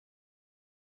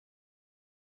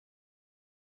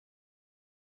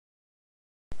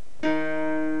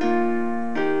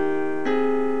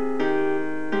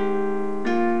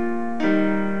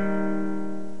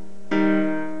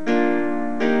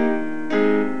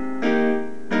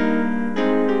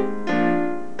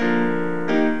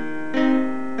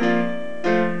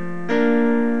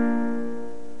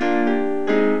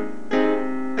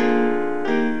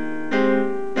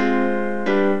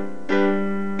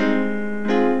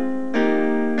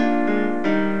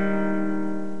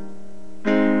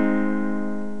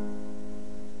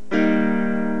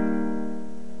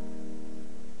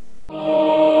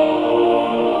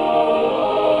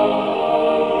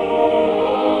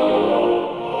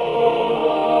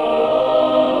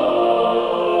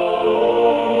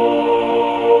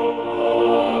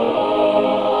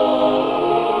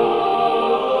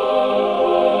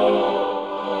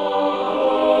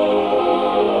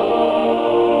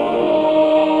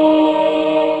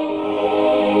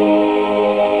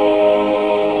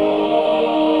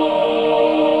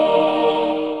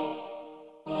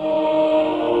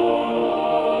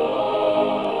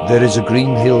There is a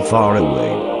green hill far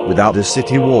away, without a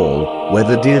city wall, where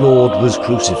the dear Lord was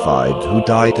crucified, who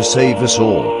died to save us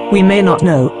all. We may not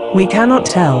know, we cannot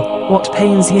tell, what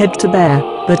pains he had to bear,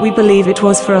 but we believe it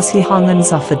was for us he hung and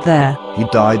suffered there. He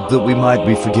died that we might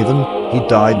be forgiven, he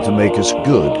died to make us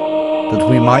good, that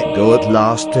we might go at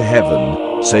last to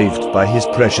heaven, saved by his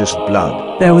precious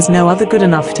blood. There was no other good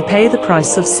enough to pay the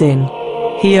price of sin.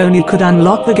 He only could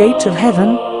unlock the gate of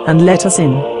heaven, and let us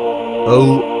in.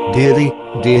 Oh, dearly,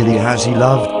 dearly has he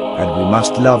loved, and we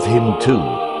must love him too,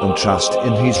 and trust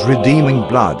in his redeeming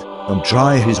blood, and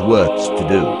try his works to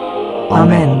do.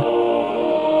 Amen.